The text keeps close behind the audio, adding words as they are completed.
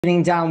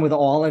Sitting down with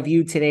all of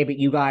you today, but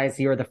you guys,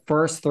 you're the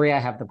first three I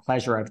have the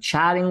pleasure of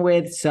chatting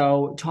with.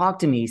 So talk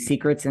to me,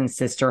 Secrets in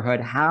Sisterhood.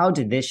 How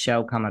did this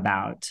show come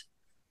about?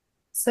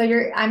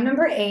 I'm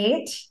number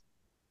 8.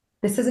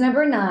 This is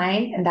number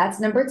 9, and that's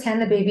number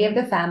 10, the baby of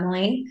the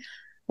family.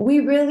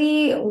 We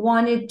really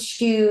wanted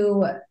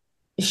to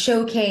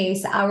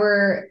showcase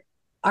our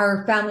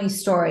family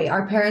story.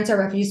 Our parents are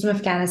refugees from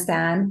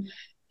Afghanistan.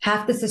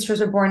 Half the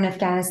sisters were born in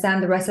Afghanistan,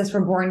 the rest of us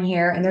were born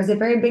here. And there's a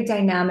very big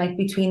dynamic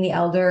between the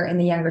elder and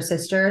the younger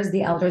sisters,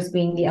 the elders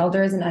being the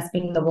elders and us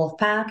being the wolf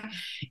pack.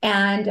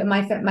 And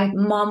my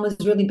mom was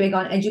really big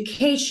on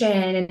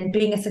education and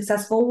being a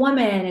successful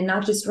woman and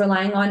not just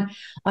relying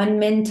on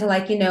men to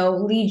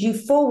lead you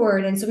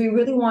forward. And so we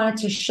really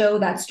wanted to show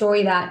that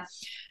story that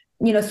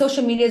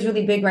social media is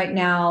really big right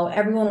now.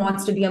 Everyone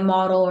wants to be a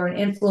model or an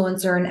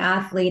influencer, an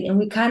athlete. And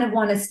we kind of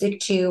want to stick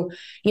to,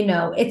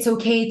 it's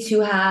okay to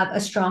have a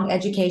strong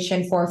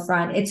education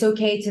forefront. It's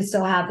okay to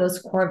still have those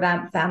core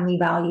family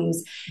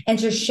values and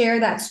to share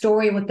that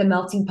story with the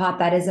melting pot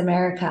that is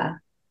America.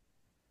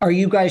 Are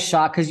you guys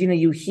shocked? Because,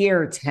 you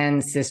hear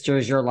 10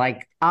 sisters, you're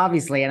like,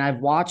 obviously, and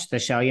I've watched the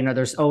show,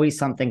 there's always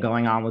something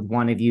going on with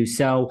one of you.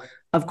 So,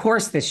 of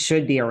course, this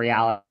should be a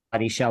reality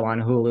show on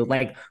Hulu.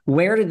 Like,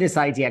 where did this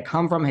idea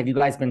come from? Have you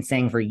guys been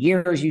saying for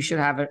years you should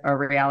have a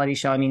reality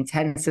show? I mean,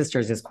 10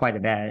 sisters is quite a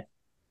bit.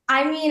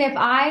 I mean, if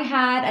I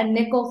had a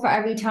nickel for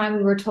every time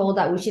we were told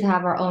that we should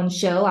have our own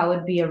show, I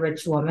would be a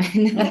rich woman.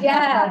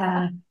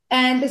 Yeah.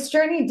 And this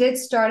journey did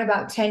start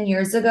about 10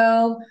 years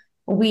ago.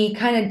 We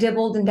kind of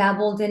dibbled and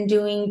dabbled in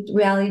doing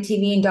reality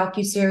TV and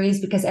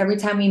docuseries because every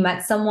time we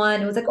met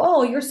someone, it was like,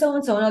 oh, you're so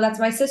and so. No, that's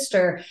my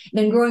sister. And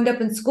then growing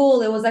up in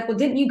school, it was like, well,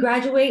 didn't you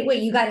graduate?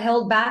 Wait, you got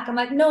held back? I'm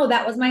like, no,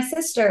 that was my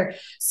sister.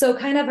 So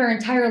kind of our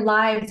entire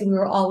lives, we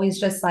were always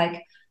just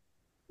like,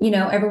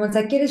 everyone's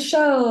like, get a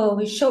show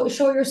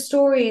your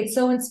story. It's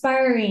so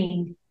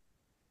inspiring.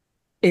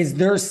 Is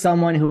there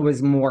someone who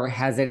was more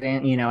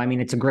hesitant? I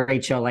mean, it's a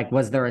great show. Like,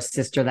 was there a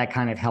sister that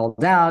kind of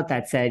held out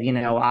that said,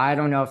 I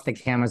don't know if the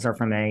cameras are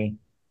for me?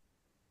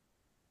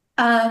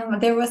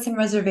 There was some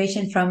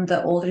reservation from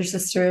the older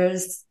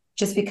sisters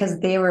just because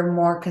they were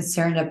more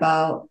concerned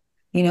about,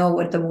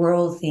 what the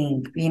world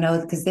think,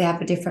 because they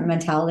have a different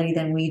mentality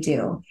than we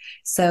do.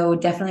 So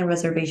definitely a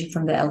reservation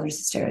from the elder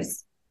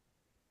sisters.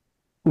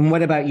 And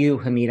what about you,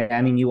 Hamida?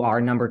 I mean, you are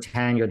number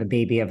 10, you're the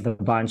baby of the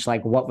bunch.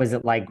 Like, what was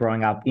it like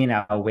growing up,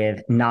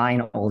 with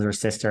 9 older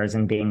sisters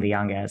and being the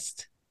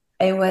youngest?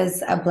 It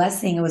was a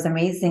blessing. It was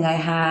amazing. I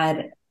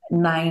had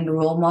 9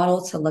 role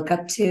models to look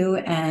up to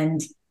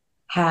and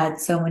had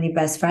so many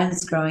best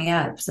friends growing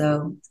up.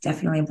 So it's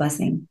definitely a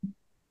blessing.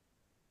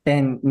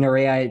 And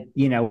Nooreya,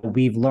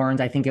 we've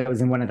learned, I think it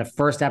was in one of the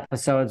first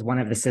episodes, one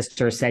of the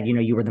sisters said,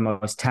 you were the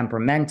most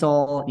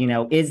temperamental.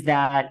 Is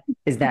that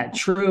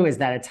true? Is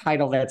that a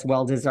title that's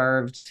well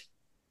deserved?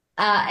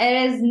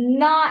 It is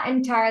not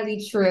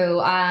entirely true.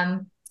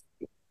 I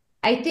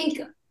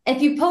think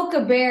if you poke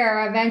a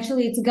bear,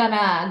 eventually it's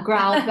gonna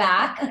growl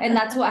back, and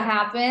that's what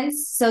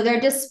happens. So they're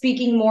just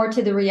speaking more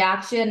to the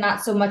reaction,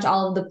 not so much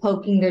all of the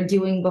poking they're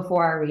doing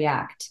before I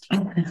react.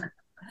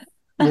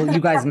 Well,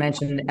 you guys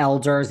mentioned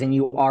elders and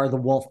you are the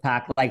wolf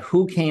pack. Like,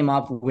 who came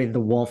up with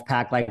the wolf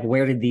pack? Like,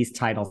 where did these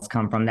titles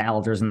come from, the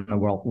elders and the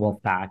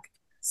wolf pack?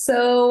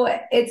 So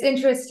it's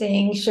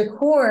interesting.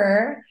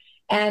 Shakur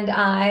and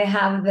I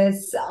have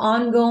this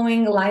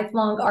ongoing,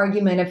 lifelong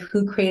argument of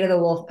who created the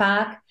wolf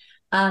pack.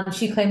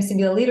 She claims to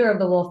be the leader of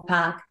the wolf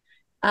pack.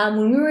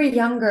 When we were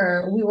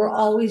younger, we were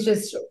always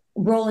just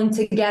rolling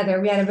together.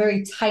 We had a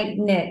very tight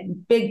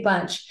knit, big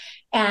bunch.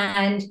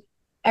 And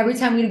every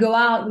time we'd go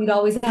out, we'd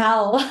always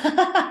howl.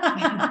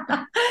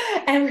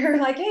 And we were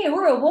like, hey,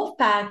 we're a wolf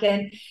pack.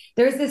 And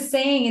there's this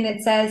saying, and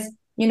it says,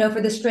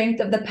 for the strength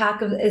of the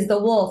pack is the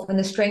wolf, and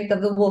the strength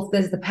of the wolf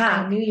is the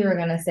pack. I knew you were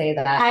going to say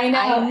that. I know.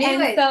 I knew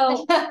and it.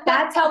 So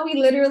that's how we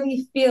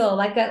literally feel,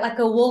 like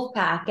a wolf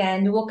pack.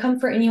 And we'll come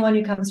for anyone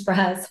who comes for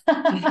us.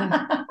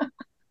 I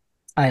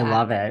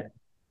love it.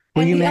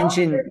 When you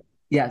mentioned,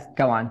 yes,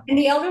 go on. And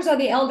the elders are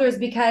the elders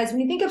because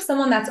when you think of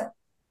someone that's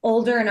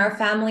older in our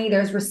family,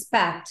 there's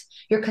respect.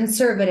 You're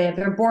conservative.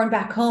 They're born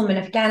back home in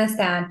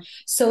Afghanistan.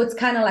 So it's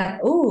kind of like,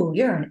 oh,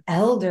 you're an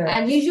elder.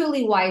 And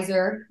usually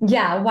wiser.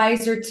 Yeah,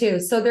 wiser too.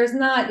 So there's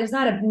not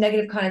a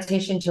negative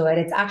connotation to it.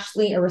 It's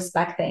actually a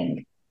respect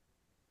thing.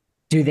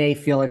 Do they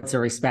feel it's a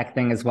respect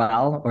thing as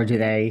well? Or do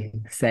they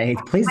say,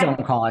 please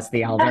don't call us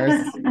the elders?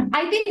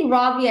 I think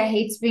Rabya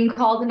hates being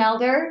called an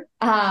elder.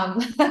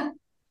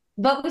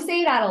 But we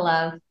say it out of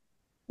love.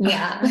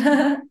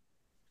 Yeah.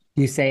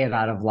 You say it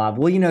out of love.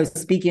 Well,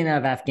 speaking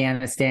of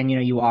Afghanistan,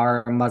 you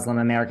are Muslim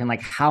American.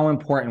 Like, how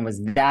important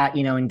was that,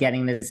 in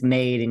getting this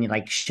made and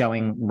like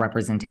showing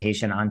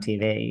representation on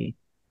TV?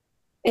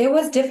 It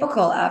was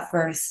difficult at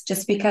first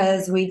just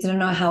because we didn't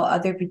know how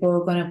other people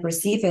were going to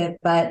perceive it.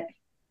 But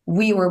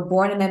we were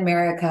born in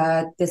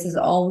America. This is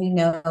all we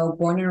know,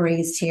 born and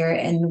raised here.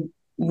 And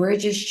we're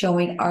just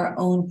showing our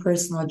own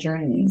personal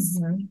journeys.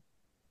 Mm-hmm.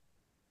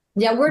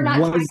 Yeah, we're not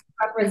trying to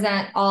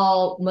represent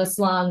all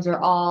Muslims or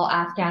all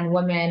Afghan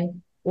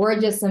women. We're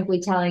just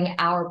simply telling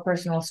our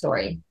personal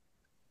story.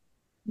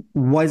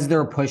 Was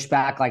there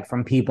pushback like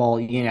from people,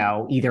 you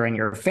know, either in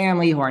your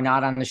family who are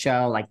not on the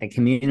show, like the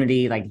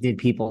community? Like, did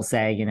people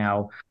say, you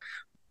know,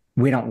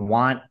 we don't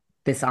want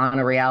this on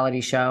a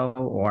reality show,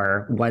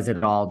 or was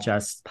it all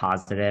just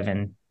positive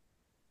and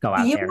go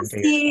out there and do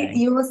your thing?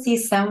 You will see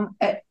some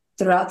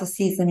throughout the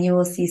season. You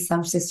will see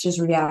some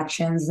sisters'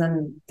 reactions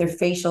and their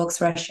facial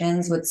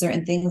expressions with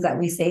certain things that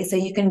we say. So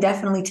you can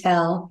definitely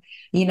tell,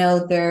 you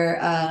know,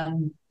 their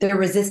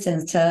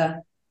resistance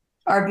to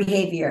our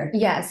behavior.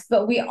 Yes,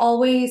 but we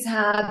always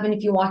have, and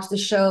if you watch the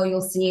show,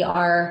 you'll see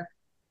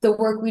the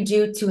work we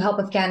do to help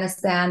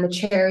Afghanistan, the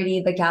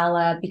charity, the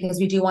gala, because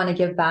we do want to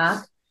give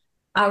back.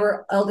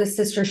 Our eldest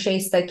sister,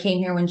 Shaista, came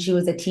here when she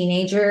was a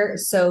teenager.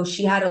 So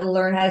she had to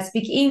learn how to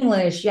speak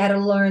English. She had to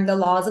learn the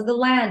laws of the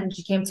land when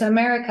she came to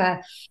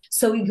America.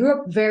 So we grew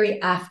up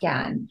very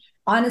Afghan.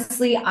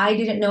 Honestly, I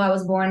didn't know I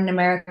was born in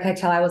America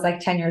till I was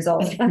like 10 years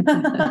old.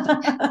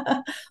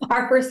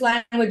 Our first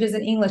language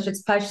isn't English,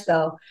 it's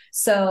Pashto.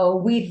 So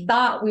we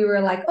thought we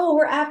were like, oh,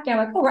 we're Afghan.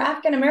 Like, oh, we're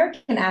Afghan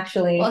American,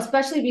 actually. Well,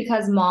 especially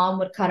because mom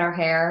would cut our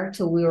hair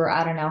till we were,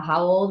 I don't know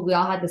how old. We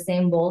all had the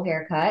same bowl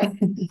haircut.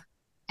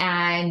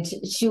 And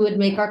she would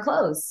make our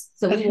clothes.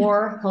 So we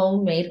wore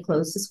homemade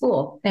clothes to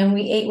school. And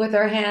we ate with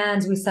our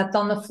hands. We slept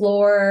on the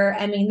floor.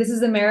 I mean, this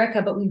is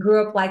America, but we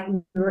grew up like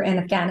we were in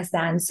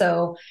Afghanistan.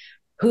 So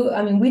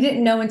we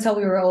didn't know until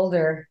we were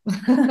older.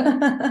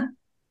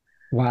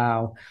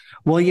 Wow.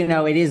 Well, you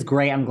know, it is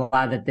great. I'm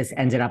glad that this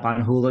ended up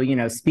on Hulu. You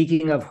know,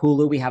 speaking of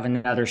Hulu, we have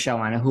another show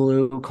on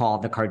Hulu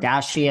called The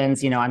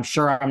Kardashians. You know, I'm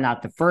sure I'm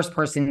not the first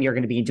person. You're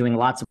going to be doing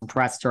lots of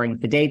press during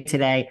the day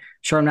today.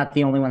 Sure, I'm not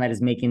the only one that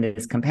is making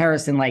this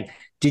comparison. Like,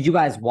 did you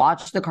guys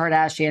watch The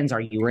Kardashians? Are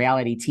you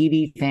reality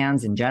TV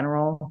fans in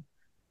general?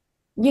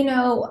 You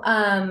know,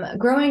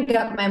 growing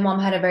up, my mom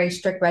had a very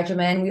strict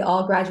regimen. We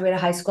all graduated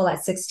high school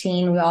at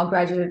 16. We all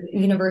graduated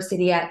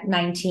university at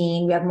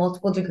 19. We have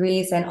multiple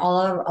degrees, and a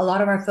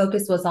lot of our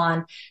focus was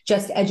on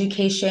just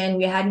education.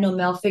 We had no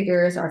male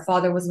figures. Our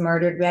father was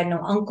murdered. We had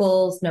no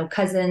uncles, no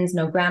cousins,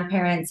 no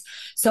grandparents.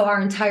 So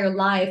our entire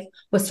life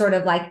was sort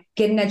of like,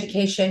 get an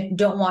education,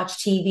 don't watch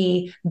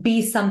TV,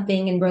 be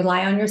something and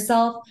rely on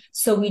yourself.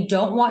 So we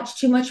don't watch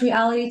too much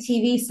reality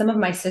TV. Some of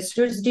my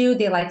sisters do.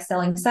 They like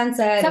Selling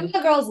Sunset. Some of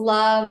the girls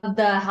love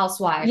the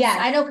Housewives. Yes.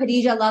 I know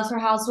Khadija loves her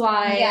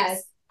Housewives.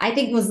 Yes. I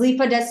think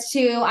Muslifa does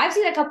too. I've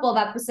seen a couple of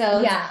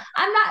episodes. Yeah.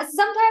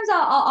 Sometimes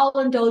I'll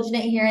indulge in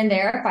it here and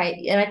there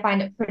and I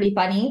find it pretty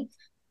funny.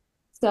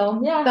 So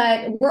yeah.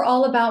 But we're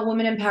all about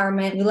women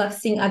empowerment. We love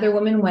seeing other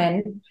women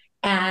win.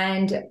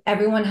 And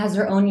everyone has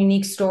their own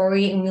unique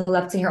story, and we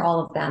love to hear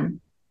all of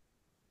them.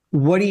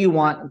 What do you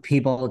want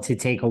people to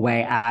take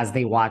away as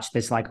they watch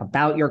this, like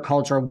about your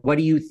culture? What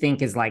do you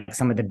think is like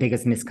some of the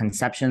biggest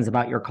misconceptions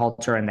about your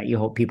culture and that you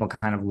hope people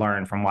kind of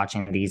learn from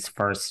watching these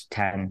first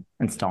 10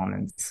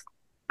 installments?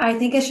 I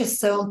think it's just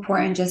so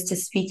important just to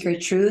speak your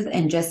truth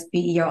and just be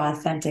your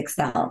authentic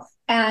self.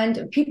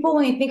 And people,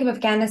 when you think of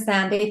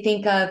Afghanistan, they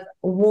think of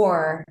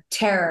war,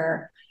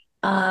 terror,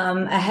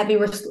 a heavy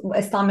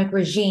Islamic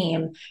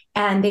regime,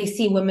 and they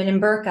see women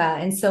in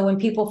burqa. And so when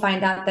people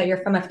find out that your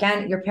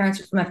parents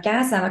are from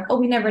Afghanistan, like, oh,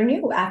 we never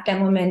knew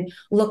Afghan women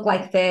look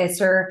like this,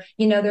 or,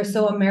 you know, they're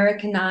so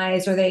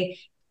Americanized, or they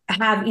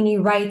have any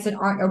rights and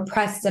aren't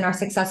oppressed and are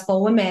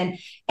successful women.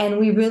 And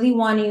we really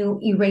want to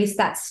erase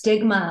that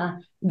stigma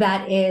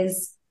that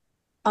is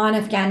on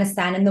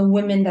Afghanistan and the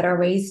women that are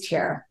raised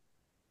here.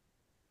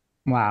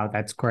 Wow,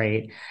 that's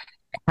great.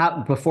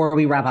 Before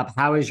we wrap up,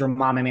 how is your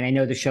mom? I mean, I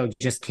know the show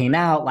just came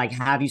out. Like,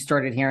 have you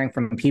started hearing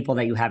from people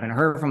that you haven't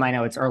heard from? I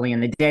know it's early in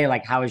the day.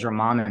 Like, how is your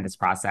mom in this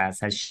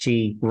process? Is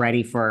she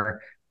ready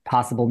for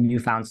possible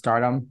newfound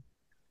stardom?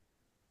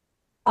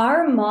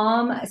 My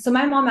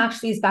mom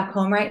actually is back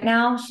home right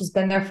now. She's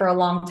been there for a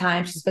long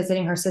time. She's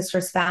visiting her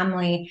sister's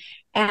family.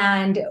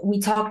 And we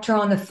talked to her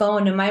on the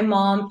phone, and my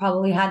mom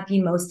probably had the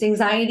most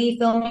anxiety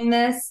filming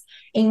this.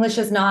 English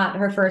is not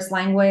her first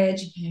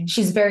language. Mm-hmm.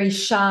 She's very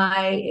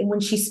shy.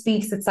 When she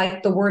speaks, it's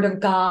like the word of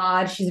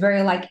God. She's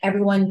very like,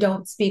 everyone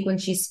don't speak when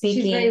she's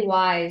speaking. She's very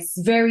wise.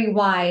 Very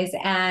wise.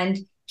 And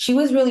she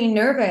was really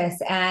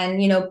nervous.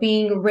 And, you know,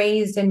 being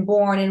raised and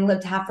born and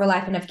lived half her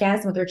life in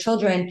Afghanistan with her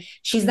children,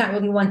 she's not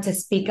really one to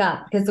speak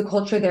up because the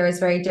culture there is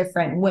very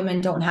different.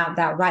 Women don't have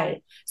that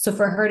right. So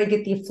for her to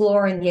get the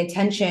floor and the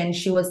attention,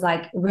 she was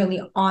like really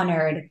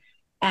honored.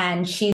 And she